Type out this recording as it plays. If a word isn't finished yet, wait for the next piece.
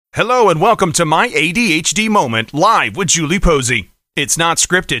Hello and welcome to My ADHD Moment, live with Julie Posey. It's not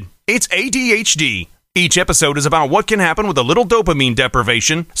scripted, it's ADHD. Each episode is about what can happen with a little dopamine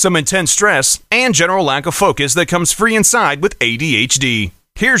deprivation, some intense stress, and general lack of focus that comes free inside with ADHD.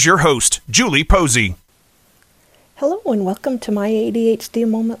 Here's your host, Julie Posey. Hello and welcome to My ADHD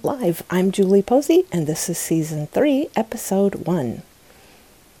Moment Live. I'm Julie Posey and this is Season 3, Episode 1.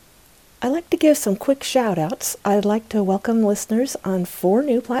 I'd like to give some quick shout-outs. I'd like to welcome listeners on 4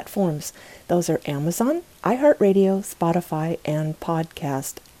 new platforms. Those are Amazon, iHeartRadio, Spotify, and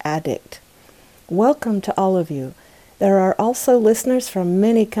Podcast Addict. Welcome to all of you. There are also listeners from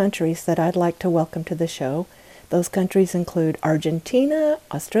many countries that I'd like to welcome to the show. Those countries include Argentina,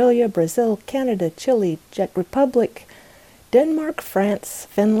 Australia, Brazil, Canada, Chile, Czech Republic, Denmark, France,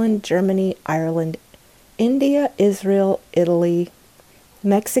 Finland, Germany, Ireland, India, Israel, Italy,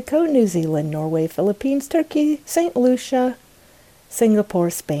 Mexico, New Zealand, Norway, Philippines, Turkey, St. Lucia,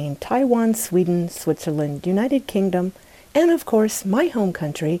 Singapore, Spain, Taiwan, Sweden, Switzerland, United Kingdom, and of course, my home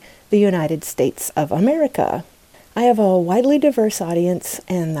country, the United States of America. I have a widely diverse audience,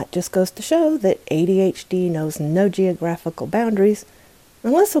 and that just goes to show that ADHD knows no geographical boundaries,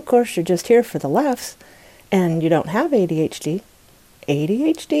 unless of course you're just here for the laughs, and you don't have ADHD.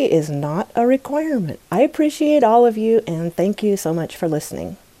 ADHD is not a requirement. I appreciate all of you and thank you so much for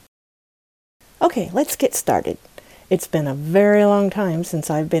listening. Okay, let's get started. It's been a very long time since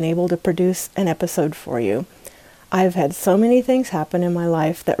I've been able to produce an episode for you. I've had so many things happen in my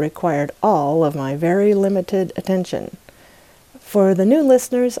life that required all of my very limited attention. For the new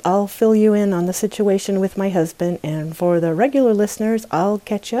listeners, I'll fill you in on the situation with my husband, and for the regular listeners, I'll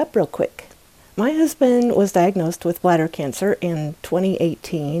catch you up real quick. My husband was diagnosed with bladder cancer in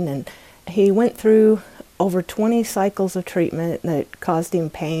 2018, and he went through over 20 cycles of treatment that caused him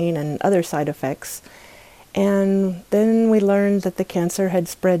pain and other side effects. And then we learned that the cancer had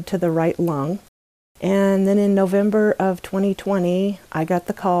spread to the right lung. And then in November of 2020, I got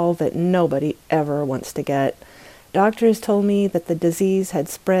the call that nobody ever wants to get. Doctors told me that the disease had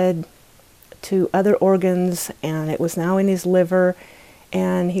spread to other organs, and it was now in his liver,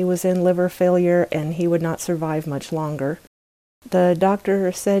 and he was in liver failure and he would not survive much longer. The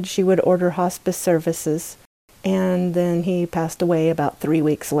doctor said she would order hospice services, and then he passed away about 3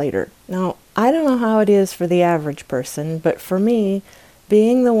 weeks later. Now, I don't know how it is for the average person, but for me,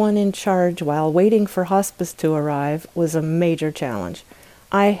 being the one in charge while waiting for hospice to arrive was a major challenge.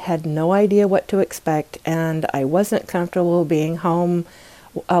 I had no idea what to expect, and I wasn't comfortable being home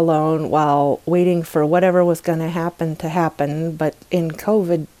alone while waiting for whatever was going to happen, but in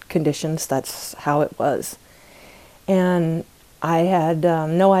COVID conditions, that's how it was. And I had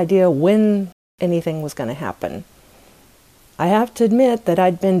no idea when anything was going to happen. I have to admit that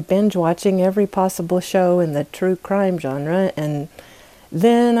I'd been binge watching every possible show in the true crime genre, and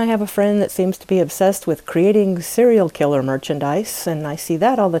then I have a friend that seems to be obsessed with creating serial killer merchandise, and I see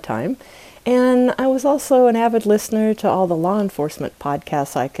that all the time. And I was also an avid listener to all the law enforcement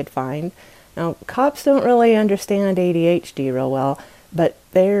podcasts I could find. Now, cops don't really understand ADHD real well, but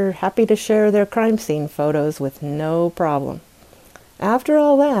they're happy to share their crime scene photos with no problem. After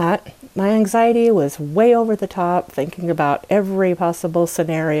all that, my anxiety was way over the top, thinking about every possible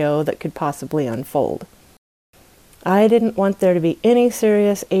scenario that could possibly unfold. I didn't want there to be any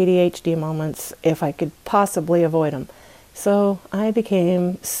serious ADHD moments if I could possibly avoid them. So I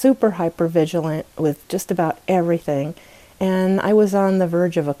became super hyper-vigilant with just about everything, and I was on the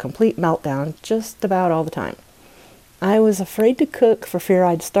verge of a complete meltdown just about all the time. I was afraid to cook for fear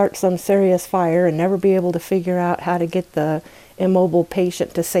I'd start some serious fire and never be able to figure out how to get the immobile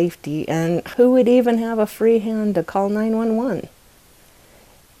patient to safety, and who would even have a free hand to call 911?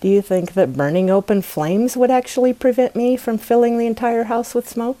 Do you think that burning open flames would actually prevent me from filling the entire house with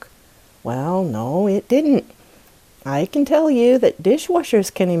smoke? Well, no, it didn't. I can tell you that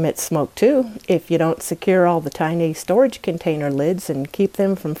dishwashers can emit smoke too, if you don't secure all the tiny storage container lids and keep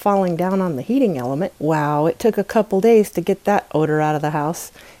them from falling down on the heating element. Wow, it took a couple days to get that odor out of the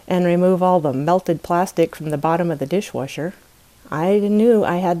house and remove all the melted plastic from the bottom of the dishwasher. I knew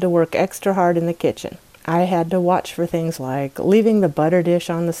I had to work extra hard in the kitchen. I had to watch for things like leaving the butter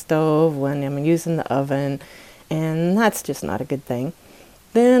dish on the stove when I'm using the oven, and that's just not a good thing.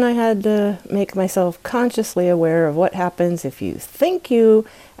 Then I had to make myself consciously aware of what happens if you think you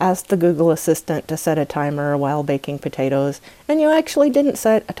asked the Google Assistant to set a timer while baking potatoes, and you actually didn't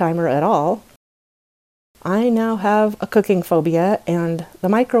set a timer at all. I now have a cooking phobia, and the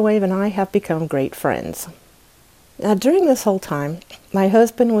microwave and I have become great friends. Now, during this whole time, my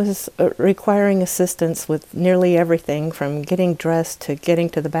husband was requiring assistance with nearly everything from getting dressed to getting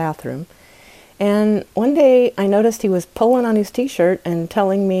to the bathroom. And one day I noticed he was pulling on his t-shirt and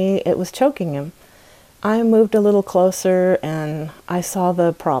telling me it was choking him. I moved a little closer and I saw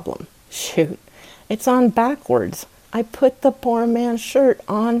the problem. Shoot, it's on backwards. I put the poor man's shirt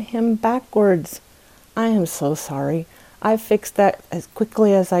on him backwards. I am so sorry. I fixed that as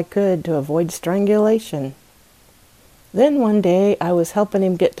quickly as I could to avoid strangulation. Then one day I was helping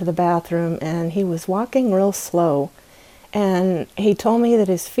him get to the bathroom and he was walking real slow. And he told me that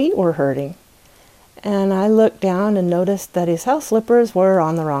his feet were hurting. And I looked down and noticed that his house slippers were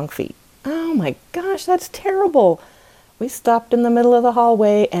on the wrong feet. Oh my gosh, that's terrible. We stopped in the middle of the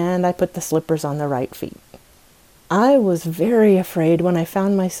hallway and I put the slippers on the right feet. I was very afraid when I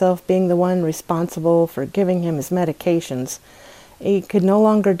found myself being the one responsible for giving him his medications. He could no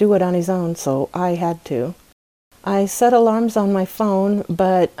longer do it on his own, so I had to. I set alarms on my phone,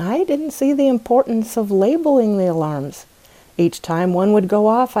 but I didn't see the importance of labeling the alarms. Each time one would go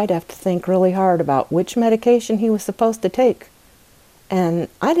off, I'd have to think really hard about which medication he was supposed to take. And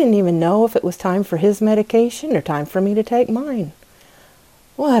I didn't even know if it was time for his medication or time for me to take mine.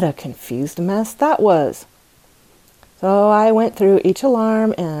 What a confused mess that was. So I went through each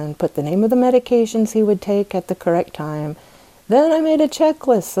alarm and put the name of the medications he would take at the correct time. Then I made a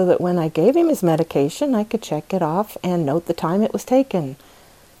checklist so that when I gave him his medication, I could check it off and note the time it was taken.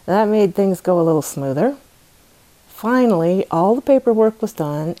 That made things go a little smoother. Finally, all the paperwork was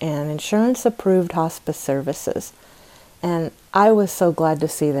done and insurance approved hospice services. And I was so glad to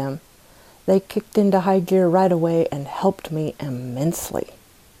see them. They kicked into high gear right away and helped me immensely.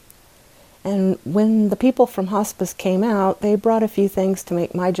 And when the people from hospice came out, they brought a few things to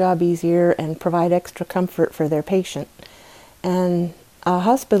make my job easier and provide extra comfort for their patient. And a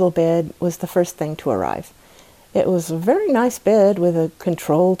hospital bed was the first thing to arrive. It was a very nice bed with a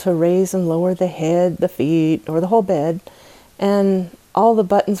control to raise and lower the head, the feet, or the whole bed. And all the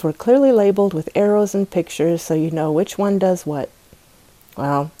buttons were clearly labeled with arrows and pictures so you know which one does what.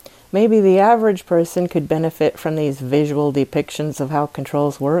 Well, maybe the average person could benefit from these visual depictions of how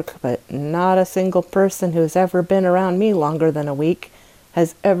controls work, but not a single person who's ever been around me longer than a week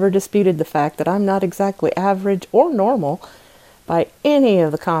has ever disputed the fact that I'm not exactly average or normal by any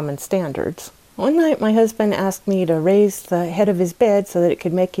of the common standards. One night my husband asked me to raise the head of his bed so that it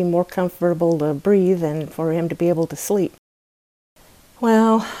could make him more comfortable to breathe and for him to be able to sleep.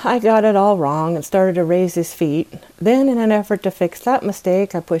 Well, I got it all wrong and started to raise his feet. Then, in an effort to fix that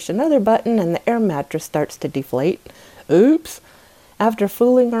mistake, I push another button and the air mattress starts to deflate. Oops! After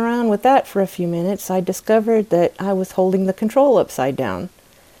fooling around with that for a few minutes, I discovered that I was holding the control upside down.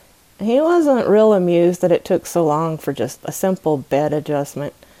 He wasn't real amused that it took so long for just a simple bed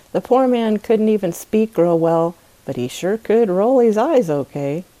adjustment. The poor man couldn't even speak real well, but he sure could roll his eyes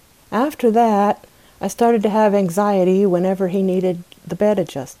okay. After that, I started to have anxiety whenever he needed the bed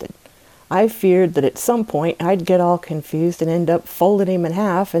adjusted. I feared that at some point I'd get all confused and end up folding him in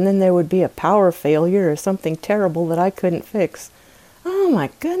half, and then there would be a power failure or something terrible that I couldn't fix. Oh my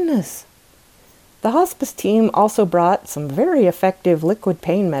goodness! The hospice team also brought some very effective liquid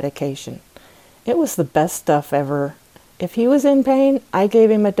pain medication. It was the best stuff ever. If he was in pain, I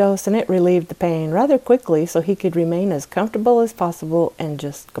gave him a dose and it relieved the pain rather quickly so he could remain as comfortable as possible and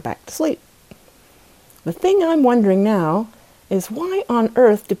just go back to sleep. The thing I'm wondering now is why on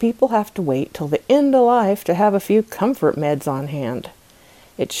earth do people have to wait till the end of life to have a few comfort meds on hand?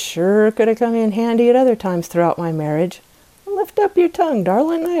 It sure could have come in handy at other times throughout my marriage. Lift up your tongue,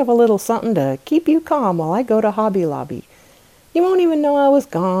 darling. I have a little something to keep you calm while I go to Hobby Lobby. You won't even know I was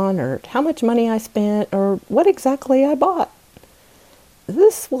gone, or how much money I spent, or what exactly I bought.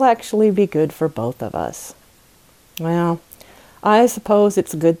 This will actually be good for both of us. Well, I suppose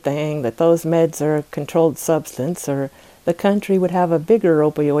it's a good thing that those meds are a controlled substance, or the country would have a bigger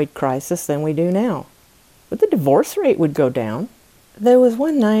opioid crisis than we do now. But the divorce rate would go down. There was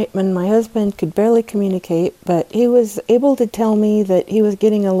one night when my husband could barely communicate, but he was able to tell me that he was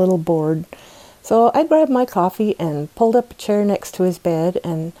getting a little bored. So I grabbed my coffee and pulled up a chair next to his bed,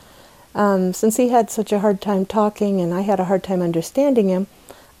 and since he had such a hard time talking and I had a hard time understanding him,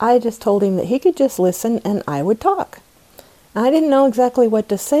 I just told him that he could just listen and I would talk. I didn't know exactly what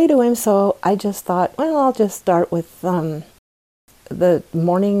to say to him, so I just thought, well, I'll just start with the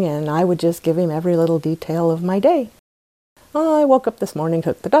morning and I would just give him every little detail of my day. I woke up this morning,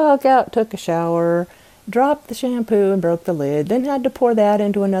 took the dog out, took a shower, dropped the shampoo and broke the lid, then had to pour that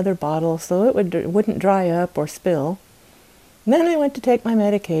into another bottle so it wouldn't dry up or spill. Then I went to take my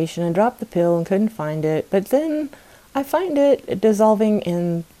medication and dropped the pill and couldn't find it, but then I find it dissolving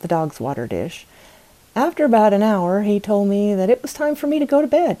in the dog's water dish. After about an hour, he told me that it was time for me to go to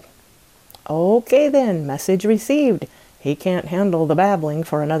bed. Okay then, message received. He can't handle the babbling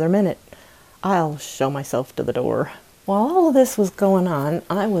for another minute. I'll show myself to the door. While all of this was going on,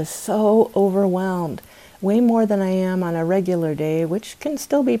 I was so overwhelmed, way more than I am on a regular day, which can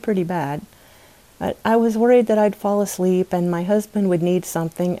still be pretty bad. I was worried that I'd fall asleep and my husband would need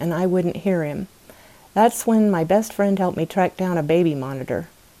something and I wouldn't hear him. That's when my best friend helped me track down a baby monitor.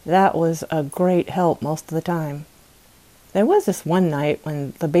 That was a great help most of the time. There was this one night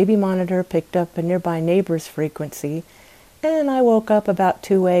when the baby monitor picked up a nearby neighbor's frequency, and I woke up about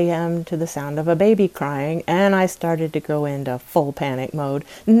 2 a.m. to the sound of a baby crying, and I started to go into full panic mode.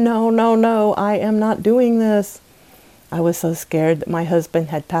 No, I am not doing this. I was so scared that my husband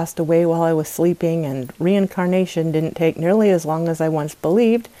had passed away while I was sleeping, and reincarnation didn't take nearly as long as I once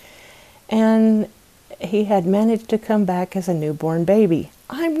believed, and he had managed to come back as a newborn baby.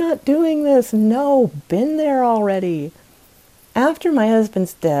 I'm not doing this. No, been there already. After my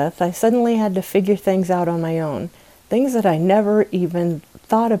husband's death, I suddenly had to figure things out on my own. Things that I never even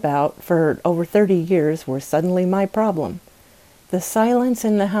thought about for over 30 years were suddenly my problem. The silence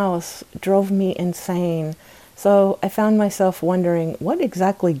in the house drove me insane, so I found myself wondering, what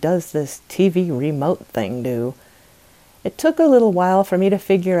exactly does this TV remote thing do? It took a little while for me to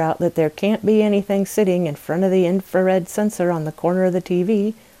figure out that there can't be anything sitting in front of the infrared sensor on the corner of the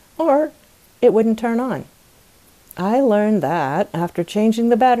TV, or it wouldn't turn on. I learned that after changing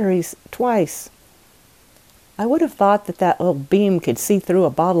the batteries twice. I would have thought that little beam could see through a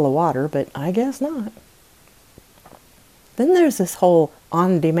bottle of water, but I guess not. Then there's this whole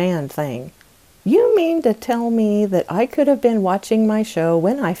on-demand thing. You mean to tell me that I could have been watching my show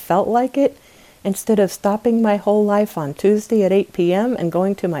when I felt like it, instead of stopping my whole life on Tuesday at 8 p.m. and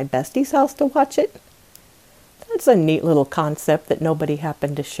going to my bestie's house to watch it? That's a neat little concept that nobody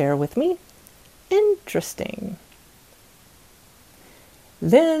happened to share with me. Interesting.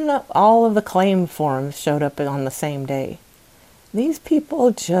 Then all of the claim forms showed up on the same day. These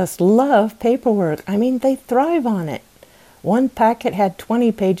people just love paperwork. I mean, they thrive on it. One packet had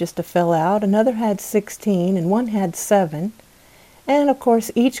 20 pages to fill out, another had 16, and one had 7. And of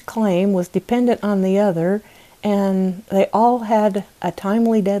course, each claim was dependent on the other, and they all had a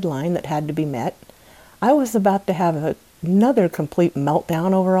timely deadline that had to be met. I was about to have another complete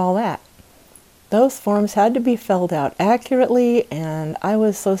meltdown over all that. Those forms had to be filled out accurately, and I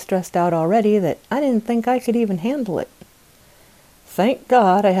was so stressed out already that I didn't think I could even handle it. Thank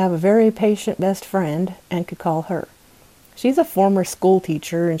God I have a very patient best friend and could call her. She's a former school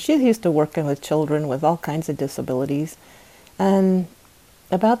teacher, and she's used to working with children with all kinds of disabilities. And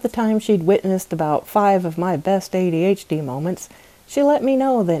about the time she'd witnessed about 5 of my best ADHD moments, she let me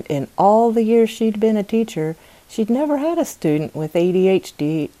know that in all the years she'd been a teacher, she'd never had a student with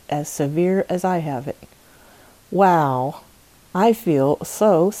ADHD as severe as I have it. Wow, I feel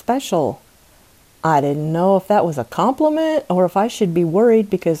so special. I didn't know if that was a compliment or if I should be worried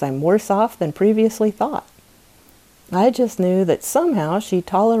because I'm worse off than previously thought. I just knew that somehow she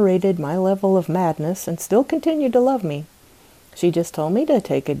tolerated my level of madness and still continued to love me. She just told me to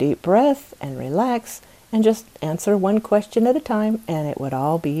take a deep breath and relax and just answer one question at a time and it would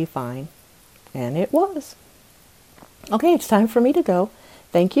all be fine. And it was. Okay, it's time for me to go.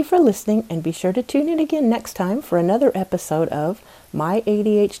 Thank you for listening, and be sure to tune in again next time for another episode of My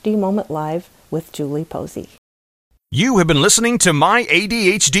ADHD Moment Live with Julie Posey. You have been listening to My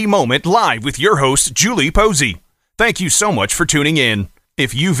ADHD Moment Live with your host, Julie Posey. Thank you so much for tuning in.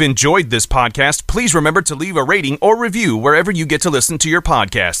 If you've enjoyed this podcast, please remember to leave a rating or review wherever you get to listen to your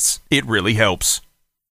podcasts. It really helps.